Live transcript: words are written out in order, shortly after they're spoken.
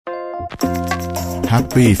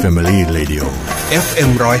Happy Family Radio FM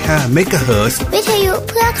 105 MHz วิทยุ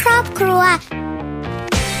เพื่อครอบครัว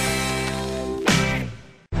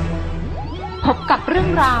พบกับเรื่อง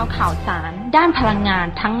ราวข่าวสารด้านพลังงาน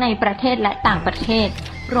ทั้งในประเทศและต่างประเทศ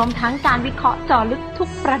รวมทั้งการวิเคราะห์เจาะลึกทุก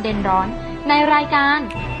ประเด็นร้อนในรายการ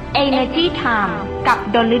Energy Time กับ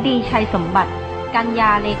ดลฤดีชัยสมบัติกัญญ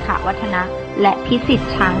าเลขาวัฒนะและพิสิท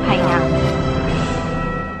ธิ์ช้างไพงาม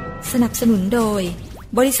สนับสนุนโดย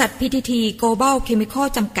บริษัท PTT Global Chemical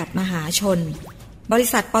จำกัดมหาชนบริ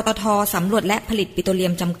ษัทปตท.สำรวจและผลิตปิโตรเลีย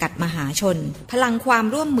มจำกัดมหาชนพลังความ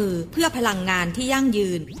ร่วมมือเพื่อพลังงานที่ยั่งยื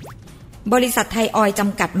นบริษัทไทยออยล์จ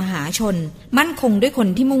ำกัดมหาชนมั่นคงด้วยคน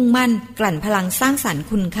ที่มุ่งมั่นกลั่นพลังสร้างสรรค์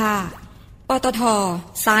คุณค่าปตท.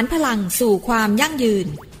สารพลังสู่ความยั่งยืน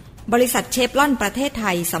บริษัทเชฟรอนประเทศไท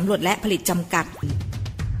ยสำรวจและผลิตจำกัด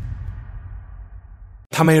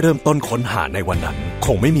ถ้าไม่เริ่มต้นค้นหาในวันนั้นค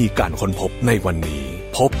งไม่มีการค้นพบในวันนี้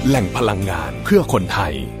พบแหล่งพลังงานเพื่อคนไท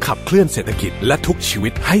ยขับเคลื่อนเศรษฐกิจและทุกชีวิ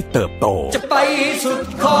ตให้เติบโตจะไปสุด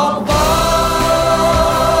ขอบฟ้า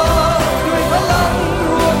ด้วยพลัง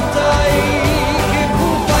รวมใจเคียง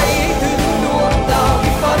คู่ไปถึงดวงดาว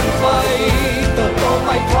ที่ฝันใฝ่เติบโตไป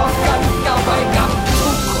พร้อมกันก้าวไปกับทุ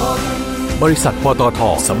กคนบริษัทปตท.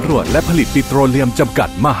สำรวจและผลิตปิโตรเลียมจำกัด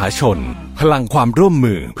มหาชนพลังความร่วม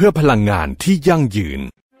มือเพื่อพลังงานที่ยั่งยืน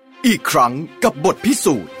อีกครั้งกับบทพิ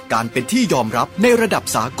สูจน์การเป็นที่ยอมรับในระดับ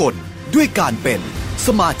สากลด้วยการเป็นส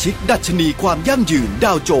มาชิกดัชนีความยั่งยืนด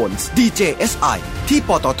าวโจนส์ DJSI ที่ป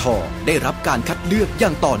ตท.ได้รับการคัดเลือกอย่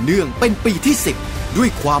างต่อเนื่องเป็นปีที่ 10ด้วย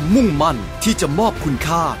ความมุ่งมั่นที่จะมอบคุณ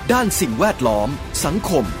ค่าด้านสิ่งแวดล้อมสัง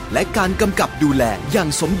คมและการกำกับดูแลอย่าง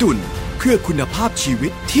สมดุลเพื่อคุณภาพชีวิ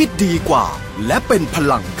ตที่ดีกว่าและเป็นพ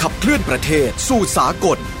ลังขับเคลื่อนประเทศสู่สาก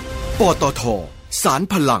ลปตท.สาร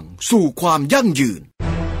พลังสู่ความยั่งยืน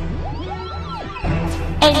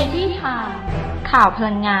Energy Time ข่าวพ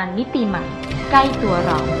ลังงานมิติใหม่ใกล้ตัวเ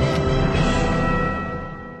รา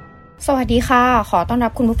สวัสดีค่ะขอต้อนรั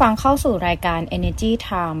บคุณผู้ฟังเข้าสู่รายการ Energy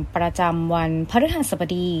Time ประจำวันพฤหัสบ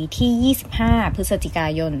ดีที่25พฤศจิกา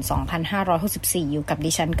ยน2564อยู่กับ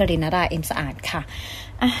ดิฉันกฤณดาเอ็มสะอาดค่ะ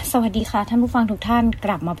สวัสดีค่ะท่านผู้ฟังทุกท่านก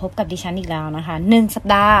ลับมาพบกับดิฉันอีกแล้วนะคะ1สัป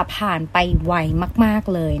ดาห์ผ่านไปไวมาก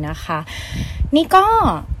ๆเลยนะคะนี่ก็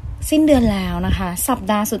สิ้นเดือนแล้วนะคะสัป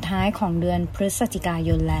ดาห์สุดท้ายของเดือนพฤศจิกาย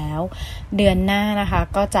นแล้วเดือนหน้านะคะ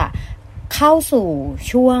ก็จะเข้าสู่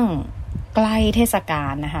ช่วงใกล้เทศกา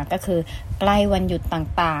ลนะคะก็คือใกล้วันหยุด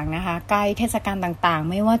ต่างๆนะคะใกล้เทศกาลต่างๆ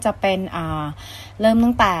ไม่ว่าจะเป็นเริ่ม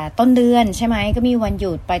ตั้งแต่ต้นเดือนใช่ไหมก็มีวันห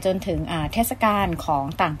ยุดไปจนถึงเทศกาลของ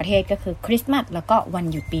ต่างประเทศก็คือคริสต์มาสแล้วก็วัน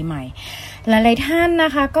หยุดปีใหม่หลายๆท่านน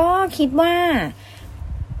ะคะก็คิดว่า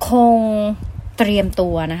คงเตรียมตั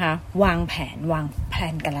วนะคะวางแผ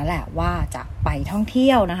นกันแล้วแหละว่าจะไปท่องเ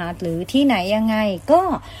ที่ยวนะคะหรือที่ไหนยังไงก็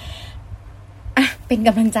เป็นก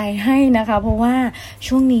ำลังใจให้นะคะเพราะว่า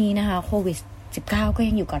ช่วงนี้นะคะโควิด-19 ก็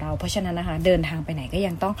ยังอยู่กับเราเพราะฉะนั้นนะคะเดินทางไปไหนก็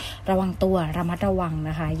ยังต้องระวังตัวระมัดระวัง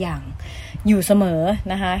นะคะอย่างอยู่เสมอ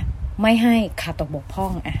นะคะไม่ให้ขาดตกบกพร่อ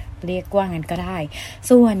งเรียกว่างั้นก็ได้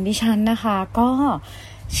ส่วนดิฉันนะคะก็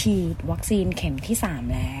ฉีดวัคซีนเข็มที่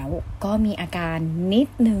3แล้วก็มีอาการนิด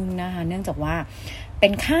นึงนะคะเนื่องจากว่าเ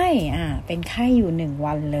ป็นไข้อยู่1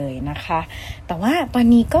วันเลยนะคะแต่ว่าตอน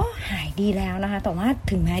นี้ก็หายดีแล้วนะคะแต่ว่า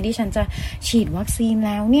ถึงแม้ดิฉันจะฉีดวัคซีนแ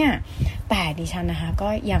ล้วเนี่ยแต่ดิฉันนะคะก็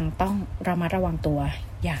ยังต้องระมัดระวังตัว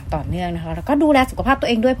อย่างต่อเนื่องนะคะแล้วก็ดูแลสุขภาพตัว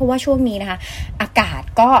เองด้วยเพราะว่าช่วงนี้นะคะอากาศ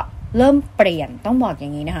ก็เริ่มเปลี่ยนต้องบอกอย่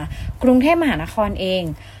างนี้นะคะกรุงเทพมหานครเอง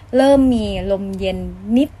เริ่มมีลมเย็น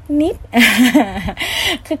นิด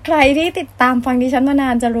คือใครที่ติดตามฟังดิฉันมานา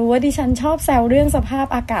นจะรู้ว่าดิฉันชอบแซวเรื่องสภาพ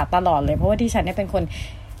อากาศตลอดเลยเพราะว่าดิฉันเนี่ยเป็นคน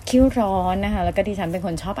ขี้ร้อนนะคะแล้วก็ดิฉันเป็นค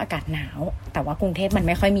นชอบอากาศหนาวแต่ว่ากรุงเทพมันไ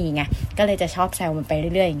ม่ค่อยมีไงก็เลยจะชอบแซวมันไปเรื่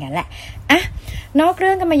อยๆอย่างนั้นแหละนอกเ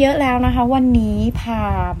รื่องกันมาเยอะแล้วนะคะวันนี้พา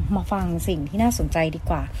มาฟังสิ่งที่น่าสนใจดี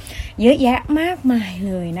กว่าเยอะแยะมากมาย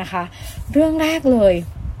เลยนะคะเรื่องแรกเลย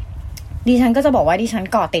ดิฉันก็จะบอกว่าดิฉัน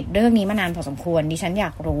เกาะติดเรื่องนี้มานานพอสมควรดิฉันอย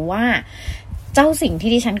ากรู้ว่าเจ้าสิ่ง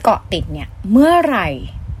ที่ดิฉันเกาะติดเนี่ยเมื่อไหร่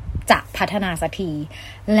จะพัฒนาสักที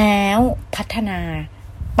แล้วพัฒนา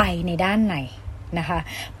ไปในด้านไหนนะคะ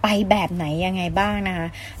ไปแบบไหนยังไงบ้างนะคะ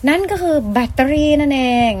นั่นก็คือแบตเตอรี่นั่นเอ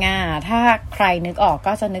งถ้าใครนึกออก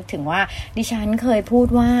ก็จะนึกถึงว่าดิฉันเคยพูด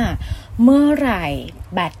ว่าเมื่อไหร่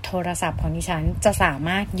แบตโทรศัพท์ของดิฉันจะสาม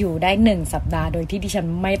ารถอยู่ได้1สัปดาห์โดยที่ดิฉัน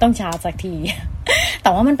ไม่ต้องชาร์จสักที แ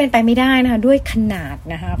ต่ว่ามันเป็นไปไม่ได้นะคะด้วยขนาด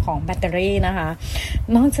นะคะของแบตเตอรี่นะคะ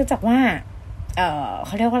นอกจากว่าเข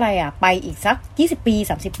าเรียกว่าอะไรไปอีกสัก20ปี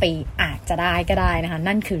30ปีอาจจะได้ก็ได้นะคะ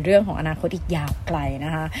นั่นคือเรื่องของอนาคตอีกยาวไกลน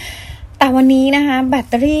ะคะ แต่วันนี้นะคะแบต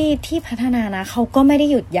เตอรี่ที่พัฒนานะเขาก็ไม่ได้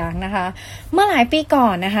หยุดยั้งนะคะเมื่อหลายปีก่อ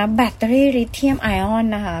นนะคะแบตเตอรี่ลิเธียมไอออน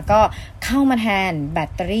นะคะก็เข้ามาแทนแบต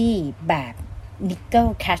เตอรี่แบบนิกเกิล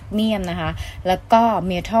แคดเมียมนะคะแล้วก็เ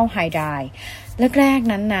มทัลไฮไดรด์แรก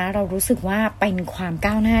ๆนั้นนะเรารู้สึกว่าเป็นความ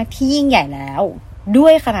ก้าวหน้าที่ยิ่งใหญ่แล้วด้ว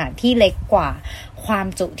ยขนาดที่เล็กกว่าความ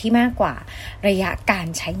จุที่มากกว่าระยะการ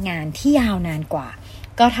ใช้งานที่ยาวนานกว่า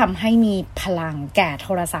ก็ทำให้มีพลังแก่โท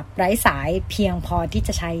รศัพท์ไร้สายเพียงพอที่จ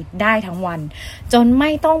ะใช้ได้ทั้งวันจนไ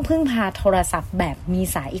ม่ต้องพึ่งพาโทรศัพท์แบบมี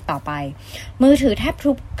สายอีกต่อไปมือถือแทบ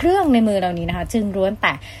ทุกเครื่องในมือเรานี้นะคะจึงล้วนแ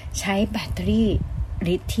ต่ใช้แบตเตอรี่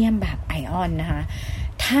ลิเธียมแบบไอออนนะคะ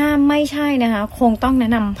ถ้าไม่ใช่นะคะคงต้องแนะ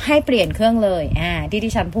นำให้เปลี่ยนเครื่องเลยที่ดิ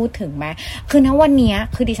ฉันพูดถึงไหมคือณวันนี้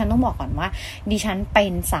คือดิฉันต้องบอกก่อนว่าดิฉันเป็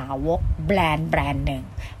นสาวกแบรนด์หนึ่ง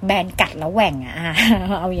แบรนด์กัดแล้วแหว่ง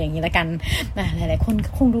เอาอย่างนี้ละกันหลายๆคน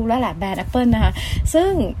คงรู้แล้วแหละแบรนด์ Apple นะคะซึ่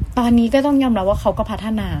งตอนนี้ก็ต้องยอมรับว่าเขาก็พัฒ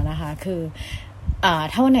นานะคะคือ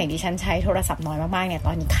ถ้าวันไหนดิฉันใช้โทรศัพท์น้อยมากๆเนี่ยต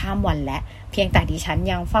อนนี้ข้ามวันแล้วเพียงแต่ดิฉัน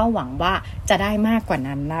ยังเฝ้าหวังว่าจะได้มากกว่า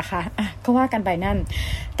นั้นนะคะก็ว่ากันไปนั่น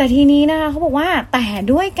แต่ทีนี้นะคะเขาบอกว่าแต่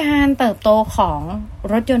ด้วยการเติบโตของ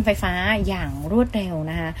รถยนต์ไฟฟ้าอย่างรวดเร็ว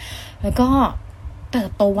นะคะแล้วก็เติ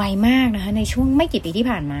บโตไวมากนะคะในช่วงไม่กี่ปีที่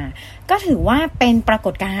ผ่านมาก็ถือว่าเป็นปราก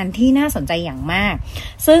ฏการณ์ที่น่าสนใจอย่างมาก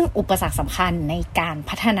ซึ่งอุปสรรคสำคัญในการ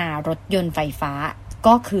พัฒนารถยนต์ไฟฟ้า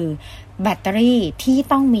ก็คือแบตเตอรี่ที่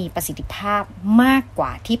ต้องมีประสิทธิภาพมากกว่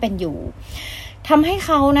าที่เป็นอยู่ทำให้เ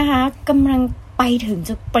ขานะคะกำลังไปถึง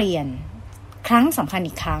จุดเปลี่ยนครั้งสำคัญ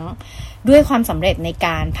อีกครั้งด้วยความสำเร็จในก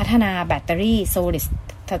ารพัฒนาแบตเตอรี่ solid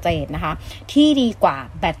state นะคะที่ดีกว่า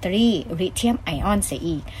แบตเตอรี่ลิเธียมไอออนเสีย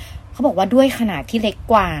อีกเขาบอกว่าด้วยขนาดที่เล็ก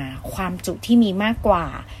กว่าความจุที่มีมากกว่า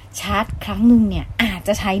ชาร์จครั้งหนึ่งเนี่ยอาจจ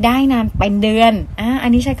ะใช้ได้นานเป็นเดือนอั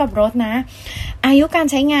นนี้ใช้กับรถนะอายุการ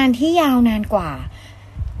ใช้งานที่ยาวนานกว่า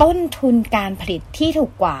ต้นทุนการผลิตที่ถู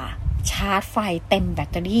กกว่าชาร์จไฟเต็มแบต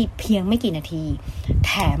เตอรี่เพียงไม่กี่นาทีแ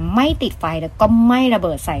ถมไม่ติดไฟแล้วก็ไม่ระเ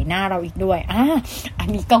บิดใส่หน้าเราอีกด้วยอัน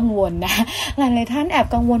นี้กังวลนะหลายๆท่านแอบ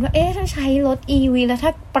กังวลว่าถ้าใช้รถ EV แล้วถ้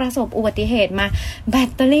าประสบอุบัติเหตุมาแบต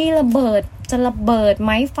เตอรี่ระเบิดจะระเบิดไห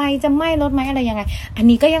มไฟจะไหม้รถไหมอะไรยังไงอัน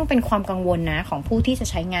นี้ก็ยังเป็นความกังวลนะของผู้ที่จะ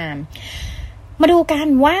ใช้งานมาดูกัน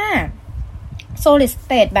ว่า solid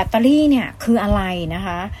state แบตเตอรี่เนี่ยคืออะไรนะค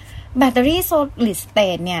ะแบตเตอรี่ solid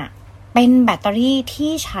state เนี่ยเป็นแบตเตอรี่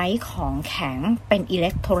ที่ใช้ของแข็งเป็นอิเล็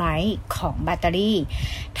กโทรไลต์ของแบตเตอรี่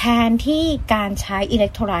แทนที่การใช้อิเล็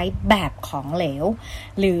กโทรไลต์แบบของเหลว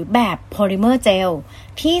หรือแบบโพลิเมอร์เจล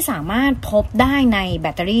ที่สามารถพบได้ในแบ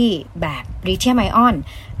ตเตอรี่แบบลิเธียมไอออน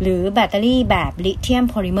หรือแบตเตอรี่แบบลิเธียม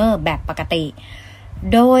โพลิเมอร์แบบปกติ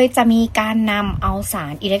โดยจะมีการนำเอาสา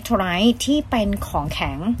รอิเล็กโทรไลต์ที่เป็นของแ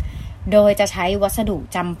ข็งโดยจะใช้วัสดุ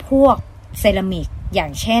จำพวกเซรามิกอย่า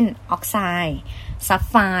งเช่นออกไซด์ซัล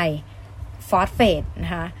ไฟด์ฟอสเฟตน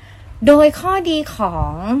ะคะโดยข้อดีขอ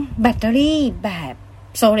งแบตเตอรี่แบบ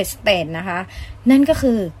solid state นะคะนั่นก็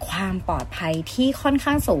คือความปลอดภัยที่ค่อนข้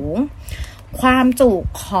างสูงความจุ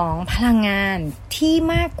ของพลังงานที่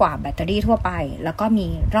มากกว่าแบตเตอรี่ทั่วไปแล้วก็มี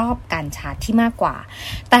รอบการชาร์จที่มากกว่า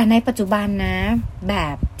แต่ในปัจจุบันนะแบ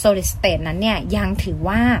บ solid state นั้นเนี่ยยังถือ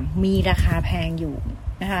ว่ามีราคาแพงอยู่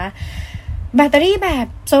นะคะแบตเตอรี่แบบ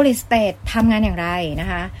solid state ทำงานอย่างไรนะ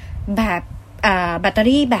คะแบบแบตเตอ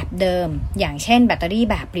รี่แบบเดิมอย่างเช่นแบตเตอรี่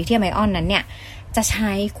แบบลิเธียมไอออนนั้นเนี่ยจะใ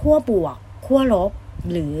ช้ขั้วบวกขั้วลบ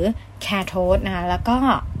หรือแคโทดนะคะแล้วก็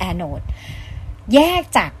แอนโอดแยก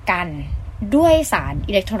จากกันด้วยสาร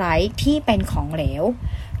อิเล็กโทรไลต์ที่เป็นของเหลว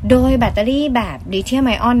โดยแบตเตอรี่แบบลิเธียมไ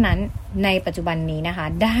อออนนั้นในปัจจุบันนี้นะคะ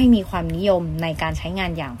ได้มีความนิยมในการใช้งา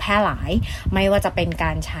นอย่างแพร่หลายไม่ว่าจะเป็นก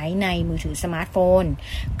ารใช้ในมือถือสมาร์ทโฟน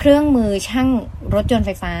เครื่องมือช่างรถยนต์ไฟ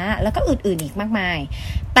ฟ้าแล้วก็อื่นๆอีกมากมาย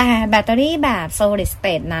แต่แบตเตอรี่แบบ solid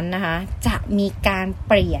state นั้นนะคะจะมีการ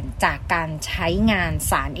เปลี่ยนจากการใช้งาน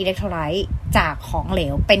สารอิเล็กโทรไลต์จากของเหล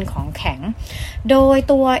วเป็นของแข็งโดย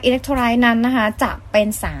ตัวอิเล็กโทรไลต์นั้นนะคะจะเป็น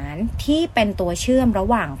สารที่เป็นตัวเชื่อมระ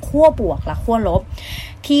หว่างขั้วบวกและขั้วลบ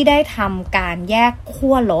ที่ได้ทำการแยก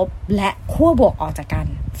ขั้วลบและขั้วบวกออกจากกัน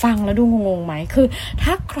ฟังแล้วดูงงๆไหมคือ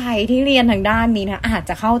ถ้าใครที่เรียนทางด้านนี้นะอาจ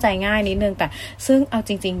จะเข้าใจง่ายนิดนึงแต่ซึ่งเอา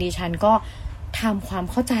จริงๆดิฉันก็ทำความ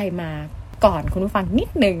เข้าใจมาก่อนคุณผู้ฟังนิด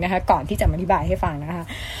นึงนะคะก่อนที่จะมาอธิบายให้ฟังนะคะ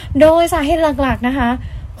โดยสาเหตุหลักๆนะคะ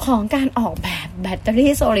ของการออกแบบแบตเตอ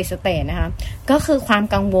รี่ solid state นะคะก็คือความ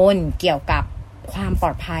กังวลเกี่ยวกับความปล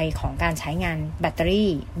อดภัยของการใช้งานแบตเตอรี่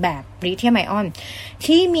แบบลิเธียมไอออน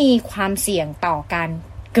ที่มีความเสี่ยงต่อการ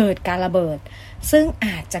เกิดการระเบิดซึ่งอ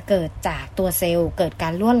าจจะเกิดจากตัวเซลล์เกิดกา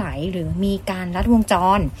รรั่วไหลหรือมีการลัดวงจ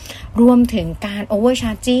รรวมถึงการโอเวอร์ช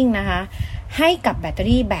าร์จิ่งนะคะให้กับแบตเตอ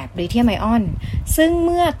รี่แบบลิเธียมไอออนซึ่งเ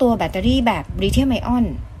มื่อตัวแบตเตอรี่แบบลิเธียมไอออน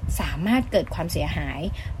สามารถเกิดความเสียหาย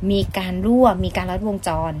มีการรั่วมีการลัดวงจ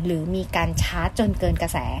รหรือมีการชาร์จจนเกินกระ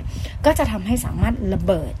แสก็จะทำให้สามารถระเ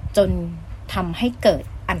บิดจนทำให้เกิด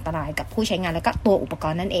อันตรายกับผู้ใช้งานแล้วก็ตัวอุปก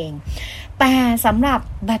รณ์นั่นเองแต่สำหรับ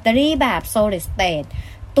แบตเตอรี่แบบ solid state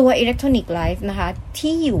ตัว electronic life นะคะ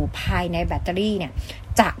ที่อยู่ภายในแบตเตอรี่เนี่ย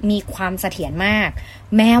จะมีความเสถียรมาก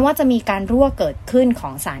แม้ว่าจะมีการรั่วเกิดขึ้นขอ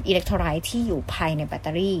งสารอิเล็กโทรไลต์ที่อยู่ภายในแบตเต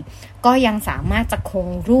อรี่ก็ยังสามารถจะคง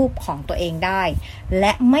รูปของตัวเองได้แล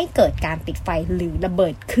ะไม่เกิดการติดไฟหรือระเบิ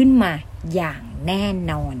ดขึ้นมาอย่างแน่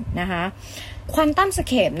นอนนะคะQuantum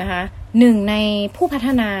Scape นะคะหนึ่งในผู้พัฒ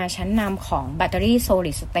นาชั้นนำของแบตเตอรี่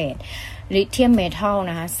Solid State Lithium Metal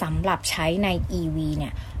นะคะสำหรับใช้ใน EV เ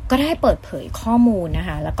นี่ยก็ได้เปิดเผยข้อมูลนะค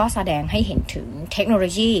ะแล้วก็แสดงให้เห็นถึงเทคโนโล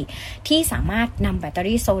ยีที่สามารถนำแบตเตอ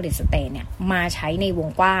รี่ Solid State เนี่ยมาใช้ในวง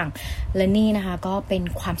กว้างและนี่นะคะก็เป็น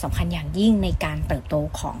ความสำคัญอย่างยิ่งในการเติบโต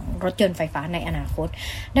ของรถยนต์ไฟฟ้าในอนาคต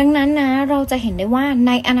ดังนั้นนะเราจะเห็นได้ว่าใ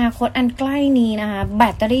นอนาคตอันใกล้นี้นะคะแบ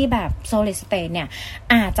ตเตอรี่แบบ Solid State เนี่ย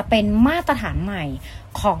อาจจะเป็นมาตรฐานใหม่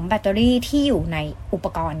ของแบตเตอรี่ที่อยู่ในอุป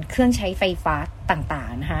กรณ์เครื่องใช้ไฟฟ้าต่า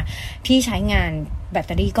งๆนะคะที่ใช้งานแบตเ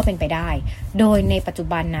ตอรี่ก็เป็นไปได้โดยในปัจจุ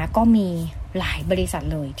บันนะก็มีหลายบริษัท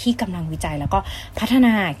เลยที่กำลังวิจัยแล้วก็พัฒน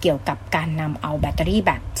าเกี่ยวกับการนำเอาแบตเตอรี่แ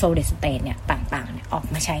บบ Solid State เนี่ยต่างๆเนี่ยออก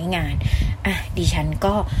มาใช้งานดิฉัน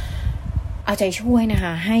ก็เอาใจช่วยนะค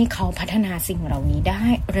ะให้เขาพัฒนาสิ่งเหล่านี้ได้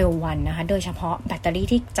เร็ววันนะคะโดยเฉพาะแบตเตอรี่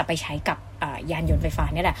ที่จะไปใช้กับยานยนต์ไฟฟ้า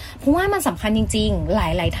เนี่ยแหละเพราะว่ามันสำคัญจริงๆห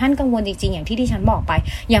ลายๆท่านกังวลจริงๆอย่างที่ดิฉันบอกไป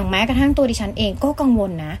อย่างแม้กระทั่งตัวดิฉันเองก็กังว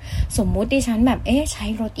ลนะสมมุติดิฉันแบบใช้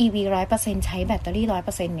รถ EV 100% ใช้แบตเตอรี่ 100%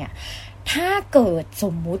 เนี่ยถ้าเกิดส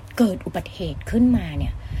มมุติเกิดอุบัติเหตุขึ้นมาเนี่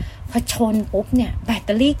ยพอชนปุ๊บเนี่ยแบตเต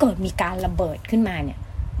อรี่เกิดมีการระเบิดขึ้นมาเนี่ย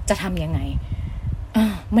จะทำยังไง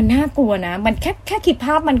มันน่ากลัวนะมันแค่คิดภ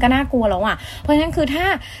าพมันก็น่ากลัวแล้วอ่ะเพราะฉะนั้นคือถ้า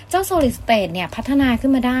เจ้า Solid State เนี่ยพัฒนาขึ้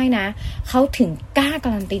นมาได้นะเขาถึงกล้ากา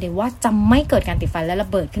รันตีเลยว่าจะไม่เกิดการติดไฟและระ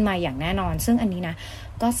เบิดขึ้นมาอย่างแน่นอนซึ่งอันนี้นะ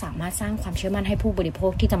ก็สามารถสร้างความเชื่อมั่นให้ผู้บริโภ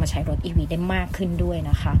คที่จะมาใช้รถ EV ได้มากขึ้นด้วย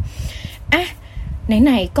นะคะไ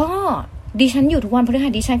หนๆก็ดิฉันอยู่ทุกวันพฤหั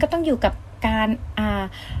สดิฉันก็ต้องอยู่กับการ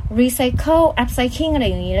recycle upcycling อะไร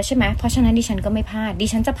อย่างนี้แล้วใช่ไหมเพราะฉะนั้นดิฉันก็ไม่พลาดดิ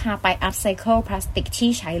ฉันจะพาไป upcycle พลาสติกที่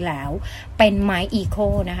ใช้แล้วเป็นไม้ eco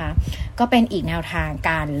นะคะก็เป็นอีกแนวทาง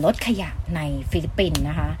การลดขยะในฟิลิปปินส์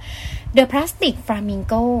นะคะ The Plastic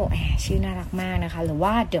Flamingo ชื่อน่ารักมากนะคะหรือ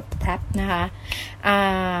ว่า The Prep นะคะ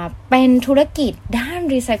เป็นธุรกิจด้าน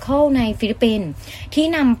recycle ในฟิลิปปินส์ที่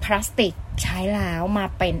นำพลาสติกใช้แล้วมา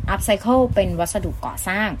เป็น upcycle เป็นวัสดุก่อส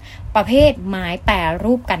ร้างประเภทไม้แปร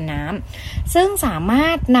รูปกันน้ำซึ่งสามา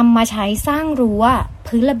รถนำมาใช้สร้างรั้ว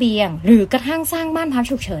พื้นระเบียงหรือกระทั่งสร้างบ้านพัก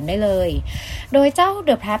ฉุกเฉินได้เลยโดยเจ้า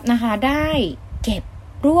The Prep นะคะได้เก็บ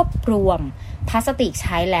รวบรวมพลาสติกใ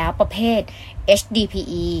ช้แล้วประเภท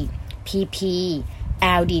HDPE PP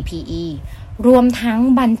LDPE รวมทั้ง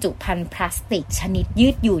บรรจุภัณฑ์พลาสติกชนิดยื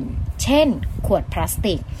ดหยุ่นเช่นขวดพลาส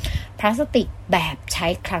ติกแบบใช้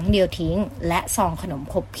ครั้งเดียวทิ้งและซองขนม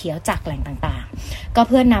ขบเคี้ยวจากแหล่งต่างๆก็เ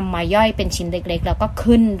พื่อนำมาย่อยเป็นชิ้นเล็กๆแล้วก็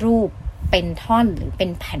ขึ้นรูปเป็นท่อนหรือเป็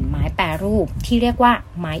นแผ่นไม้แปรรูปที่เรียกว่า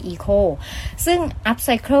ไม้อีโคซึ่งอัพไซ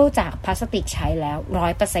เคิลจากพลาสติกใช้แล้ว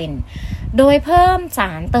 100% โดยเพิ่มส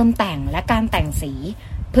ารเติมแต่งและการแต่งสี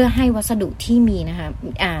เพื่อให้วัสดุที่มีนะคะ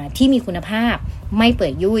ที่มีคุณภาพไม่เปื่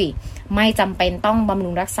อยยุ่ยไม่จำเป็นต้องบำรุ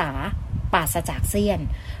งรักษาปราศจากเสี้ยน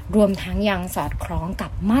รวมทั้งยังสอดคล้องกั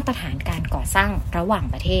บมาตรฐานการก่อสร้างระหว่าง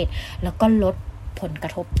ประเทศแล้วก็ลดผลกร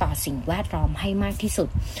ะทบต่อสิ่งแวดล้อมให้มากที่สุด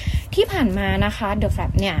ที่ผ่านมานะคะ The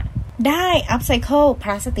Flap เนี่ยได้อัพไซเคิลพ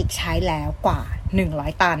ลาสติกใช้แล้วกว่า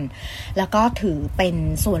100 ตันแล้วก็ถือเป็น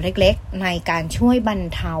ส่วนเล็กๆในการช่วยบรร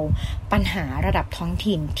เทาปัญหาระดับท้อง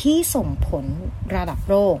ถิ่นที่ส่งผลระดับ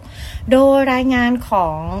โลกโดยรายงานขอ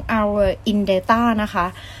ง Our in Data นะคะ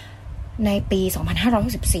ในปี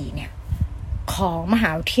 2564 เนี่ยของมหา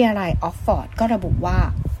วิทยาลัยออกฟอร์ดก็ระบุว่า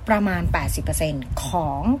ประมาณ 80% ขอ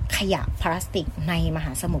งขยะพลาสติกในมห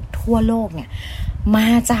าสมุทรทั่วโลกเนี่ยมา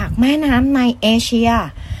จากแม่น้ำในเอเชีย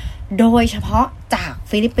โดยเฉพาะจาก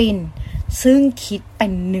ฟิลิปปินส์ซึ่งคิดเป็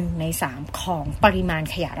น1 ใน 3ของปริมาณ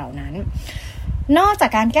ขยะเหล่านั้นนอกจา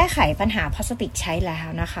กการแก้ไขปัญหาพลาสติกใช้แล้ว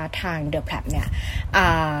นะคะทาง The Plab เนี่ย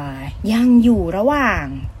ยังอยู่ระหว่าง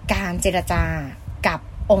การเจรจากับ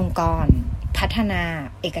องค์กรพัฒนา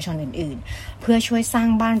เอกชนอื่นๆเพื่อช่วยสร้าง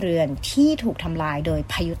บ้านเรือนที่ถูกทำลายโดย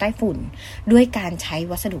พายุใต้ฝุ่นด้วยการใช้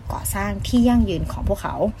วัสดุก่อสร้างที่ยั่งยืนของพวกเข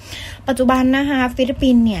าปัจจุบันนะคะฟิลิป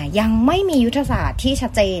ปินส์เนี่ยยังไม่มียุทธศาสตร์ที่ชั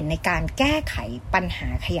ดเจนในการแก้ไขปัญหา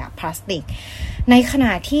ขยะพลาสติกในขณ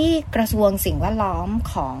ะที่กระทรวงสิ่งแวดล้อม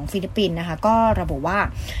ของฟิลิปปินส์นะคะก็ระบุว่า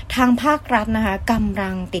ทางภาครัฐนะคะกำ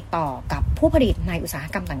ลังติดต่อกับผู้ผลิตในอุตสาห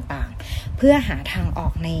กรรมต่างๆเพื่อหาทางออ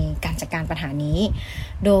กในการจัดการปัญหานี้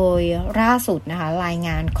โดยล่าสุด สุดนะคะรายง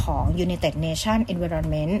านของ United Nations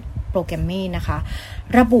Environment Programme นะคะ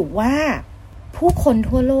ระบุว่าผู้คน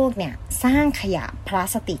ทั่วโลกเนี่ยสร้างขยะพลา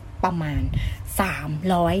สติกประมาณ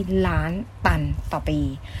300 ล้านตันต่อปี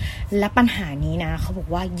และปัญหานี้นะเขาบอก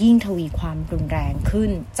ว่ายิ่งทวีความรุนแรงขึ้น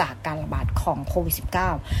จากการระบาดของโควิด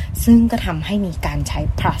 -19 ซึ่งก็ทำให้มีการใช้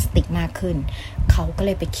พลาสติกมากขึ้นเขาก็เล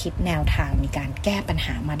ยไปคิดแนวทางในการแก้ปัญห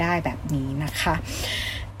ามาได้แบบนี้นะคะ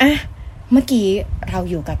เมื่อกี้เรา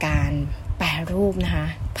อยู่กับการแปรรูปนะคะ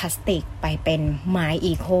พลาสติกไปเป็นไม้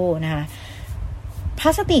อีโคนะคะพล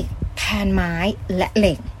าสติกแทนไม้และเห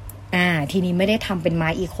ล็กทีนี้ไม่ได้ทำเป็นไม้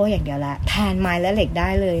อีโคอย่างเดียวละแทนไม้และเหล็กได้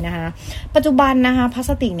เลยนะคะปัจจุบันนะคะพลาส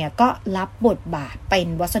ติกเนี่ยก็รับบทบาทเป็น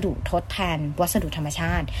วัสดุทดแทนวัสดุธรรมช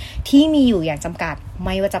าติที่มีอยู่อย่างจำกัดไ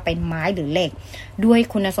ม่ว่าจะเป็นไม้หรือเหล็กด้วย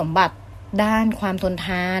คุณสมบัติด้านความทนท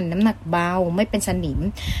านน้ำหนักเบาไม่เป็นสนิม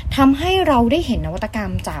ทำให้เราได้เห็นนวัตกรร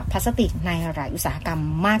มจากพลาสติกในหลายอุตสาหกรรม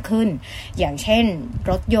มากขึ้นอย่างเช่น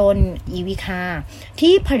รถยนต์ EV car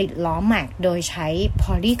ที่ผลิตล้อแม็กโดยใช้พ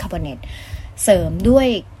อลีคาร์บอเนตเสริมด้วย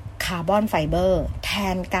คาร์บอนไฟเบอร์แท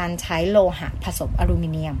นการใช้โลหะผสมอลูมิ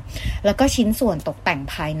เนียมแล้วก็ชิ้นส่วนตกแต่ง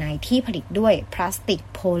ภายในที่ผลิตด้วยพลาสติก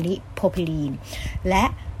โพลีโพรพิลีนและ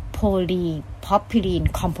โพลีพรอพิลีน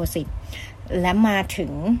คอมโพสิตและมาถึ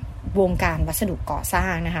งวงการวัสดุก่อสร้า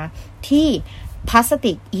งนะคะที่พลาส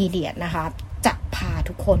ติกอีเดียตนะคะจะพา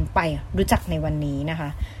ทุกคนไปรู้จักในวันนี้นะคะ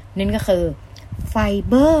นั่นก็คือไฟ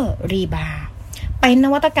เบอร์รีบาร์เป็นน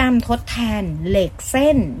วัตกรรมทดแทนเหล็กเ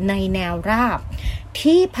ส้นในแนวราบ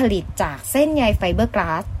ที่ผลิตจากเส้นใยไฟเบอร์กล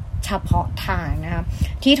าสเฉพาะทางนะคะ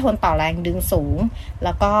ที่ทนต่อแรงดึงสูงแ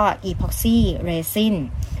ล้วก็อีพ็อกซี่เรซิน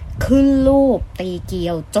ขึ้นรูปตีเกลี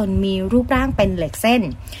ยวจนมีรูปร่างเป็นเหล็กเส้น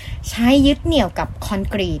ใช้ยึดเหนี่ยวกับคอน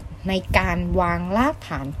กรีตในการวางรากฐ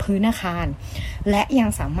านพื้นอาคารและยัง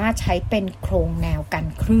สามารถใช้เป็นโครงแนวกัน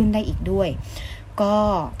คลื่นได้อีกด้วยก็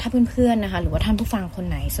ถ้าเพื่อนๆนะคะหรือว่าท่านผู้ฟังคน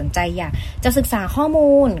ไหนสนใจอยากจะศึกษาข้อ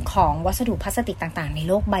มูลของวัสดุพลาสติกต่างๆใน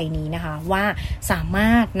โลกใบนี้นะคะว่าสาม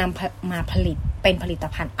ารถนำมาผลิตเป็นผลิต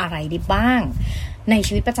ภัณฑ์อะไรได้บ้างใน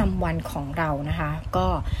ชีวิตประจำวันของเรานะคะก็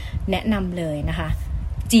แนะนำเลยนะคะ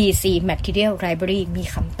GC Material Library มี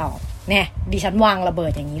คำตอบเนี่ยดิฉันวางระเบิ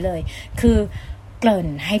ดอย่างนี้เลยคือเกริ่น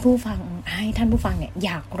ให้ผู้ฟังให้ท่านผู้ฟังเนี่ยอ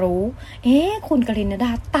ยากรู้คุณกฤณด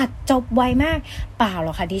าตัดจบไวมากเปล่าหร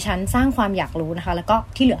อกค่ะดิฉันสร้างความอยากรู้นะคะแล้วก็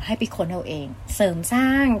ที่เหลือให้ไปค้นเอาเองเสริมสร้า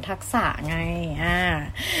งทักษะไง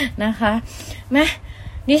นะคะมา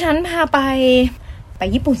ดิฉันพาไป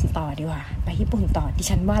ญี่ปุ่นต่อดีกว่าไปญี่ปุ่นต่อดิ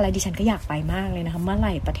ฉันว่าแล้วดิฉันก็อยากไปมากเลยนะคะเมื่อไห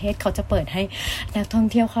ร่ประเทศเขาจะเปิดให้นักท่อง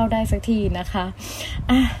เที่ยวเข้าได้สักทีนะคะ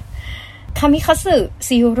คามิคาสึ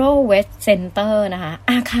ซีโร่เวสเซ็นเตอร์นะคะ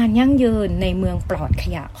อาคารยั่งยืนในเมืองปลอดข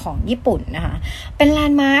ยะของญี่ปุ่นนะคะเป็นแล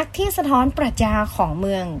นด์มาร์คที่สะท้อนปรัชญาของเ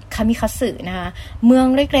มืองคามิคาสึนะคะเมือง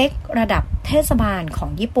เล็กๆระดับเทศบาลของ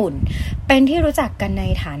ญี่ปุ่นเป็นที่รู้จักกันใน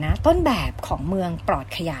ฐานะต้นแบบของเมืองปลอด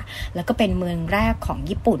ขยะแล้วก็เป็นเมืองแรกของ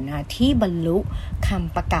ญี่ปุ่นนะที่บรรลุค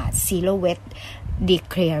ำประกาศ Zero Waste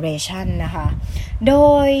Declaration นะคะโด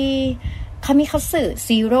ยคามิคาสึ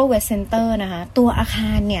Zero Waste Center นะคะตัวอาค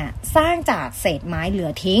ารเนี่ยสร้างจากเศษไม้เหลื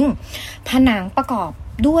อทิ้งผนังประกอบ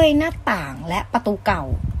ด้วยหน้าต่างและประตูเก่า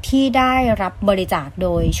ที่ได้รับบริจาคโด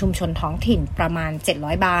ยชุมชนท้องถิ่นประมาณ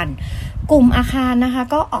700บานกลุ่มอาคารนะคะ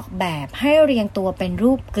ก็ออกแบบให้เรียงตัวเป็น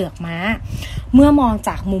รูปเกือกม้าเมื่อมองจ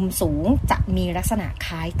ากมุมสูงจะมีลักษณะค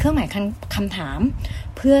ล้ายเครื่องหมายคำถาม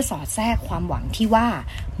เพื่อสอดแทรกความหวังที่ว่า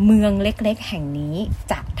เมืองเล็กๆแห่งนี้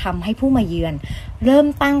จะทำให้ผู้มาเยือนเริ่ม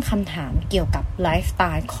ตั้งคำถามเกี่ยวกับไลฟ์สไต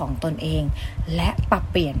ล์ของตนเองและปรับ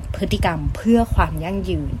เปลี่ยนพฤติกรรมเพื่อความยั่ง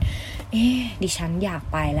ยืนดิฉันอยาก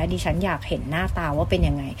ไปและดิฉันอยากเห็นหน้าตาว่าเป็น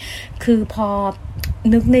ยังไงคือพอ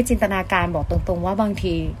นึกในจินตนาการบอกตรงๆว่าบาง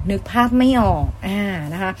ทีนึกภาพไม่ออก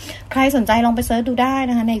นะคะใครสนใจลองไปเสิร์ชดูได้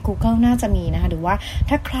นะคะใน Google น่าจะมีนะคะหรือว่า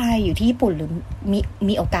ถ้าใครอยู่ที่ญี่ปุ่นหรือ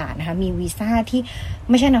มีโอกาสนะคะมีวีซ่าที่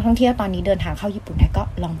ไม่ใช่นักท่องเที่ยวตอนนี้เดินทางเข้าญี่ปุ่นได้ก็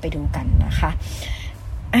ลองไปดูกันนะคะ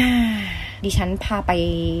ดิฉันพาไป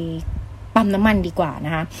ปั๊มน้ำมันดีกว่าน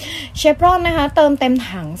ะคะเชฟรอนนะคะเติมเต็ม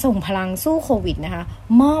ถังส่งพลังสู้โควิดนะคะ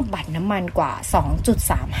มอบบัตรน้ำมันกว่า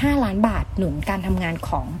 2.35 ล้านบาทหนุนการทำงานข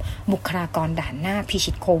องบุคลากรด่านหน้าพิ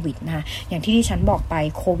ชิตโควิดนะคะอย่างที่ดิฉันบอกไป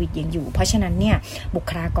โควิดยังอยู่เพราะฉะนั้นเนี่ยบุ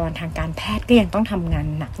คลากรทางการแพทย์ก็ยังต้องทำงาน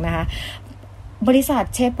หนักนะคะบริษัท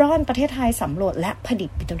เชฟรอนประเทศไทยสำรวจและผลิต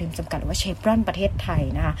ปิโตรเลียมจำกัดหรือว่าเชฟรอนประเทศไทย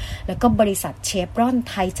นะคะแล้วก็บริษัทเชฟรอน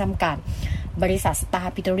ไทยจำกัดบริษัทสตา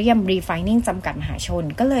ร์ปิโตรเลียมรีไฟนิ่งจำกัดมหาชน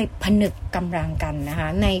ก็เลยผนึกกำลังกันนะคะ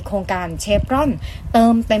ในโครงการเชฟรอนเติ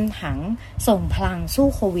มเต็มถังส่งพลังสู้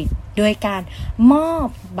โควิดโดยการมอบ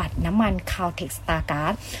บัตรน้ำมันคาวเทคสตาร์กา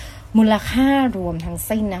ร์ด มูลค่ารวมทั้ง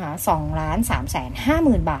สิ้นนะคะ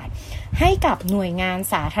2,350,000 บาทให้กับหน่วยงาน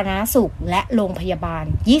สาธารณสุขและโรงพยาบาล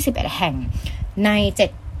21แห่งใน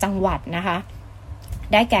7จังหวัดนะคะ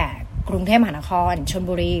ได้แก่กรุงเทพมหานครชล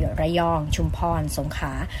บุรีระยองชุมพรสงขล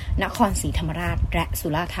านครศรีธรรมราชและสุ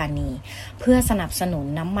ราษฎร์ธานีเพื่อสนับสนุน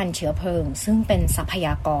น้ำมันเชื้อเพลิงซึ่งเป็นทรัพย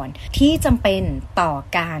ากรที่จำเป็นต่อ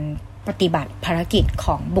การปฏิบัติภารกิจข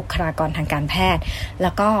องบุคลากรทางการแพทย์แ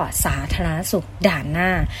ล้วก็สาธารณสุขด่านหน้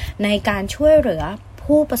าในการช่วยเหลือ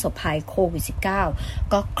ผู้ประสบภัยโควิด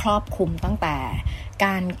 -19 ก็ครอบคลุมตั้งแต่ก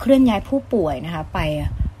ารเคลื่อนย้ายผู้ป่วยนะคะไป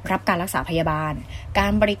รับการรักษาพยาบาลกา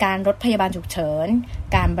รบริการรถพยาบาลฉุกเฉิน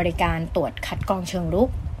การบริการตรวจคัดกรองเชิงรุก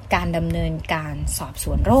การดำเนินการสอบส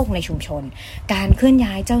วนโรคในชุมชนการเคลื่อน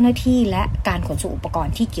ย้ายเจ้าหน้าที่และการขนส่งอุปกร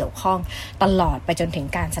ณ์ที่เกี่ยวข้องตลอดไปจนถึง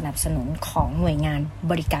การสนับสนุนของหน่วยงาน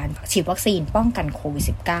บริการฉีดวัคซีนป้องกันโควิด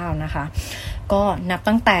 -19 นะคะก็นับ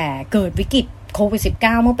ตั้งแต่เกิดวิกฤตโควิด -19 เ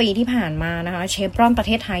มื่อปีที่ผ่านมานะคะเชฟรอนประเ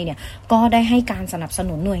ทศไทยเนี่ยก็ได้ให้การสนับส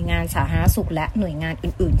นุนหน่วยงานสาธารณสุขและหน่วยงาน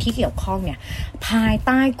อื่นๆที่เกี่ยวข้องเนี่ยภายใ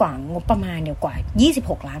ต้กว่างบประมาณกว่า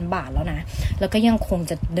26ล้านบาทแล้วนะแล้วก็ยังคง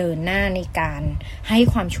จะเดินหน้าในการให้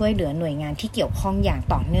ความช่วยเหลือหน่วยงานที่เกี่ยวข้องอย่าง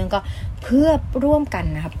ต่อเนื่องก็เพื่อร่วมกัน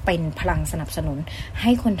นะคะเป็นพลังสนับสนุนใ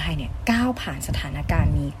ห้คนไทยเนี่ยก้าวผ่านสถานการ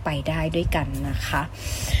ณ์นี้ไปได้ด้วยกันนะคะ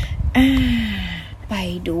ไป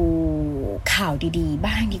ดูข่าวดีๆ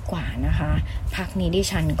บ้างดีกว่านะคะพักนี้ดิ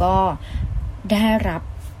ฉันก็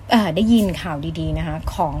ได้ยินข่าวดีๆนะคะ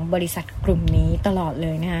ของบริษัทกลุ่มนี้ตลอดเล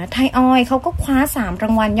ยนะคะไทยออยล์เขาก็คว้า3รา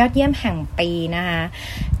งวัลยอดเยี่ยมแห่งปีนะคะ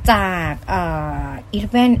จาก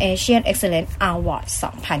Event Asian Excellence Award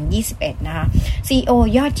 2021นะคะ CEO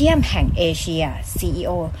ยอดเยี่ยมแห่งเอเชีย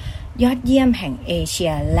CEOยอดเยี่ยมแห่งเอเชี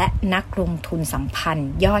ยและนักลงทุนสัมพัน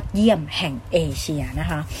ธ์ยอดเยี่ยมแห่งเอเชียนะ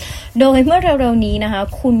คะโดยเมื่อเร็วๆนี้นะคะ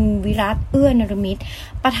คุณวิรัตเอื้อนรมิตร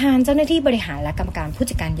ประธานเจ้าหน้าที่บริหารและกรรมการผู้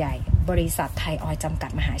จัดการใหญ่บริษัทไทยออยล์จำกัด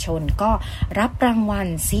มหาชนก็รับรางวัล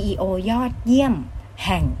CEO ยอดเยี่ยมแ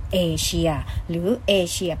ห่งเอเชียหรือ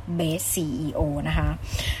Asia Best CEO นะคะ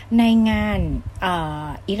ในงาน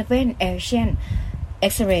Event Asian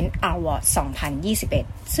Excellence Award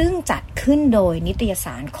 2021 ซึ่งจัดขึ้นโดยนิตยส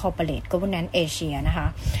าร Corporate Governance Asia นะคะ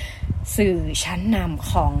สื่อชั้นนำ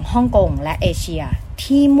ของฮ่องกงและเอเชีย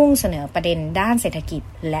ที่มุ่งเสนอประเด็นด้านเศรษฐกิจ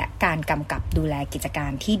และการกำกับดูแลกิจกา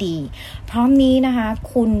รที่ดีพร้อมนี้นะคะ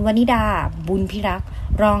คุณวนิดาบุญพิรักษ์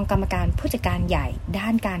รองกรรมการผู้จัดการใหญ่ด้า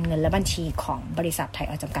นการเงินและบัญชีของบริษัทไทย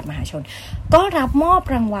ออยล์จำกัดมหาชนก็รับมอบ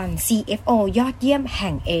รางวัล CFO ยอดเยี่ยมแ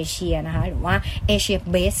ห่งเอเชียนะคะหรือว่า Asia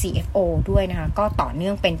Best CFO ด้วยนะคะก็ต่อเนื่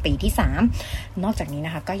องเป็นปีที่3นอกจากนี้น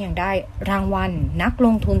ะคะก็ยังได้รางวัลนักล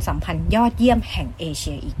งทุนสัมพันธ์ยอดเยี่ยมแห่งเอเ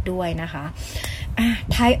ชียอีกด้วยนะคะ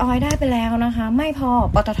ไทยออยล์ได้ไปแล้วนะคะไม่พอ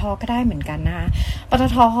ปตท.ก็ได้เหมือนกันนะคะปต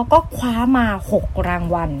ท.เขาก็คว้ามา6ราง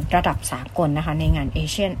วัลระดับสากลนะคะในงาน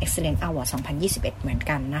Asian Excellence Award 2021 เหมือน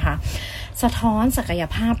กันนะคะสะท้อนศักย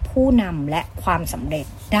ภาพผู้นำและความสำเร็จ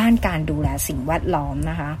ด้านการดูแลสิ่งแวดล้อม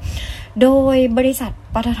นะคะโดยบริษัท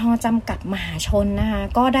ปตท.จำกัดมหาชนนะคะ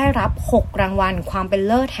ก็ได้รับ6รางวัลความเป็นเ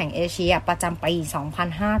ลิศแห่งเอเชียประจำปี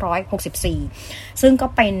 2564 ซึ่งก็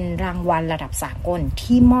เป็นรางวัลระดับสากล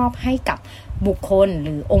ที่มอบให้กับบุคคลห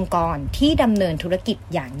รือองค์กรที่ดำเนินธุรกิจ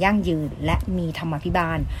อย่างยั่งยืนและมีธรรมาภิบ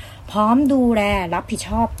าลพร้อมดูแลรับผิดช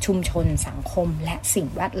อบชุมชนสังคมและสิ่ง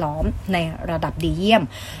แวดล้อมในระดับดีเยี่ยม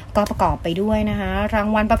ก็ประกอบไปด้วยนะคะราง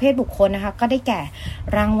วัลประเภทบุคคลนะคะก็ได้แก่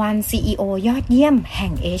รางวัล CEO ยอดเยี่ยมแห่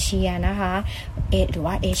งเอเชียนะคะหรือ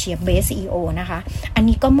ว่า Asia Best CEO นะคะอัน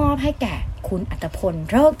นี้ก็มอบให้แก่คุณอัตพล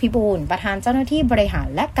เลิกพิบูลประธานเจ้าหน้าที่บริหาร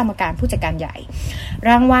และกรรมการผู้จัดการใหญ่ร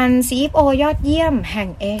างวัล CFO ยอดเยี่ยมแห่ง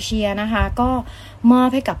เอเชียนะคะก็มอบ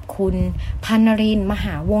ให้กับคุณพันนรินทร์มห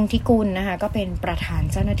าวงศ์ธิกุลนะคะก็เป็นประธาน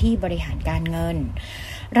เจ้าหน้าที่บริหารการเงิน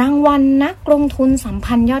รางวัลนักลงทุนสัม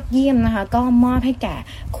พันธ์ยอดเยี่ยมนะคะก็มอบให้แก่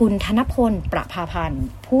คุณธนพลประภาพันธ์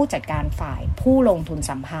ผู้จัดการฝ่ายผู้ลงทุน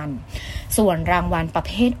สัมพันธ์ส่วนรางวัลประเ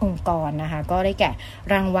ภทองค์กรนะคะก็ได้แก่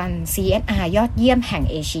รางวัล CSR ยอดเยี่ยมแห่ง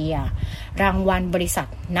เอเชียรางวัลบริษัท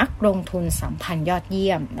นักลงทุนสัมพันธ์ยอดเ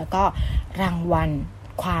ยี่ยมแล้วก็รางวัล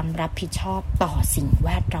ความรับผิดชอบต่อสิ่งแว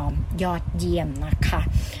ดล้อมยอดเยี่ยมนะคะ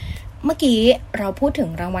เมื่อกี้เราพูดถึง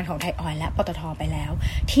รางวัลของไทยออยล์และปตท.ไปแล้ว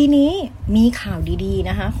ทีนี้มีข่าวดีๆ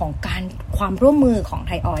นะคะของการความร่วมมือของไ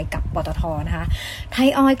ทยออยล์กับปตท.นะคะไทย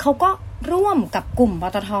ออยล์เขาก็ร่วมกับกลุ่มป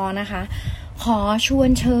ตท.นะคะขอชวน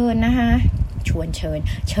เชิญนะคะช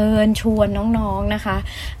วนน้องๆนะคะ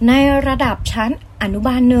ในระดับชั้นอนุบ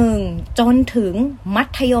าล1จนถึงมั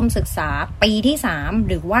ธยมศึกษาปีที่3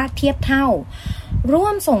หรือว่าเทียบเท่าร่ว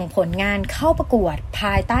มส่งผลงานเข้าประกวดภ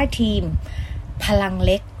ายใต้ทีมพลังเ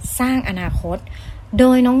ล็กสร้างอนาคต โด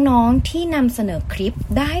ยน้องๆที่นำเสนอคลิป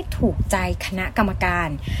ได้ถูกใจคณะกรรมการ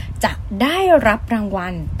จะได้รับรางวั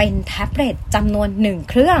ลเป็นแท็บเล็ตจำนวน1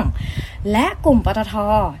เครื่องและกลุ่มปตท.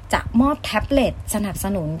จะมอบแท็บเล็ตสนับส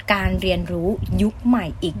นุนการเรียนรู้ยุคใหม่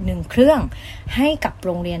อีก1เครื่องให้กับโร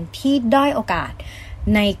งเรียนที่ด้อยโอกาส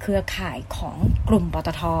ในเครือข่ายของกลุ่มปต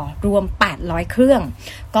ท.รวม800เครื่อง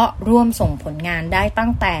ก็ร่วมส่งผลงานได้ตั้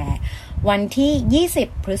งแต่วันที่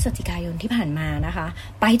20พฤศจิกายนที่ผ่านมานะคะ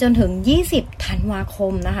ไปจนถึง20ธันวาค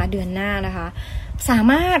มนะคะเดือนหน้านะคะสา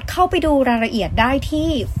มารถเข้าไปดูรายละเอียดได้ที่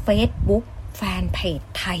Facebook แฟนเพจ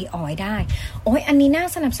ไทยออยได้โอ้ยอันนี้น่า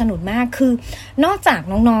สนับสนุนมากคือนอกจาก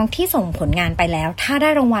น้องๆที่ส่งผลงานไปแล้วถ้าได้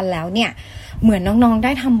รางวัลแล้วเนี่ยเหมือนน้องๆไ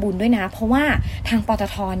ด้ทำบุญด้วยนะเพราะว่าทางปต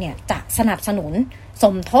ท.เนี่ยจะสนับสนุนส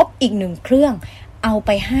มทบอีก1เครื่องเอาไป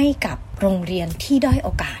ให้กับโรงเรียนที่ด้อยโอ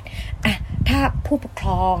กาสอ่ะถ้าผู้ปกคร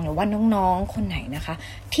องหรือว่าน้องๆคนไหนนะคะ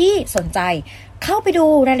ที่สนใจเข้าไปดู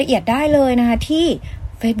รายละเอียดได้เลยนะคะที่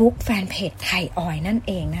Facebook แฟนเพจไทยออยนั่นเ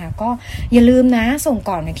องนะคะก็อย่าลืมนะส่ง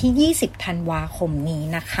ก่อนในที่20ธันวาคมนี้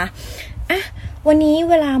นะคะอ่ะวันนี้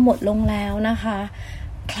เวลาหมดลงแล้วนะคะ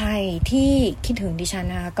ใครที่คิดถึงดิฉัน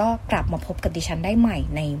นะคะก็กลับมาพบกับดิฉันได้ใหม่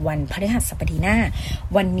ในวันพฤหัสบดีหน้า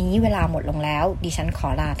วันนี้เวลาหมดลงแล้วดิฉันขอ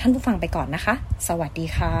ลาท่านผู้ฟังไปก่อนนะคะสวัสดี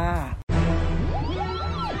ค่ะ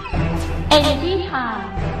Energy Time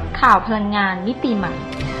ข่าวพลังงานมิติใหม่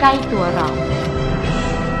ใกล้ตัวเรา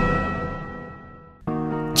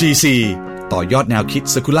GC ต่อยอดแนวคิด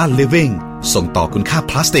Circular Living ส่งต่อคุณค่า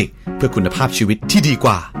พลาสติกเพื่อคุณภาพชีวิตที่ดีก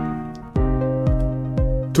ว่า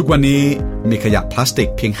ทุกวันนี้มีขยะพลาสติก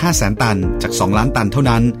เพียง 500,000 ตันจาก2ล้านตันเท่า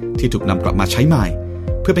นั้นที่ถูกนำกลับมาใช้ใหม่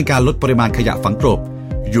เพื่อเป็นการลดปริมาณขยะฝังกลบ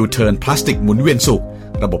U-Turn พลาสติกหมุนเวียนสุข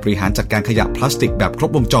ระบบบริหารจัดการขยะพลาสติกแบบครบ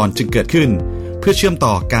วงจรจึงเกิดขึ้นเพื่อเชื่อม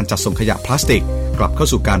ต่อการจัดส่งขยะพลาสติกกลับเข้า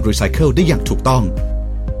สู่การรีไซเคิลได้อย่างถูกต้อง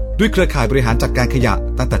ด้วยเครือข่ายบริหารจัดการขยะ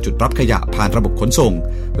ตั้งแต่จุดรับขยะผ่านระบบขนส่ง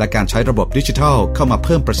และการใช้ระบบดิจิทัลเข้ามาเ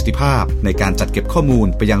พิ่มประสิทธิภาพในการจัดเก็บข้อมูล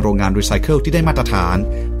ไปยังโรงงานรีไซเคิลที่ได้มาตรฐาน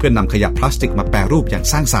เพื่อนำขยะพลาสติกมาแปรรูปอย่าง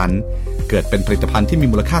สร้างสรรค์เกิดเป็นผลิตภัณฑ์ที่มี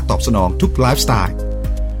มูลค่าตอบสนองทุกไลฟ์สไตล์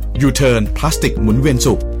U-Turn พลาสติกหมุนเวียน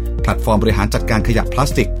สุขแพลตฟอร์มบริหารจัดการขยะพลาส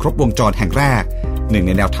ติกครบวงจรแห่งแรกหนึ่งใ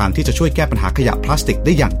นแนวทางที่จะช่วยแก้ปัญหาขยะพลาสติกไ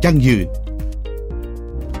ด้อย่างยั่งยืน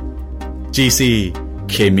GC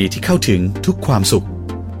เคมีที่เข้าถึงทุกความสุข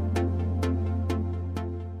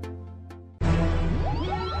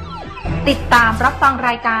ติดตามรับฟังร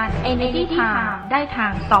ายการ Energy Time ได้ทา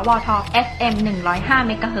งสวท FM 105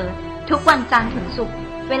 MHz ทุกวันจันทร์ถึงศุกร์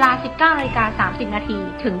เวลา 19:30 น.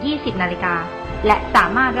 ถึง 20:00 น. และสา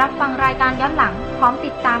มารถรับฟังรายการย้อนหลังพร้อม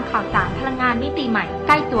ติดตามข่าวสารพลังงานมิติใหม่ใ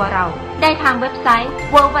กล้ตัวเราได้ทางเว็บไซต์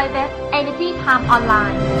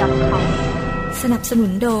www.energytimeonline.com สนับสนุ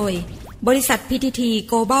นโดยบริษัท PTT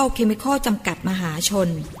Global Chemical จำกัดมหาชน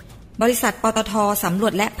บริษัทปตท.สำรว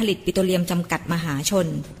จและผลิตปิโตรเลียมจำกัดมหาชน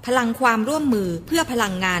พลังความร่วมมือเพื่อพลั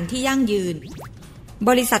งงานที่ยั่งยืนบ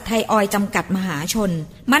ริษัทไทยออยล์จำกัดมหาชน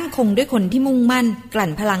มั่นคงด้วยคนที่มุ่งมั่นกลั่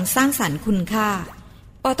นพลังสร้างสรรค์คุณค่า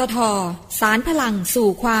ปตท.สารพลังสู่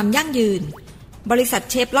ความยั่งยืนบริษัท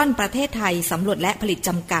เชฟรอนประเทศไทยสำรวจและผลิตจ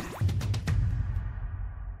ำกัด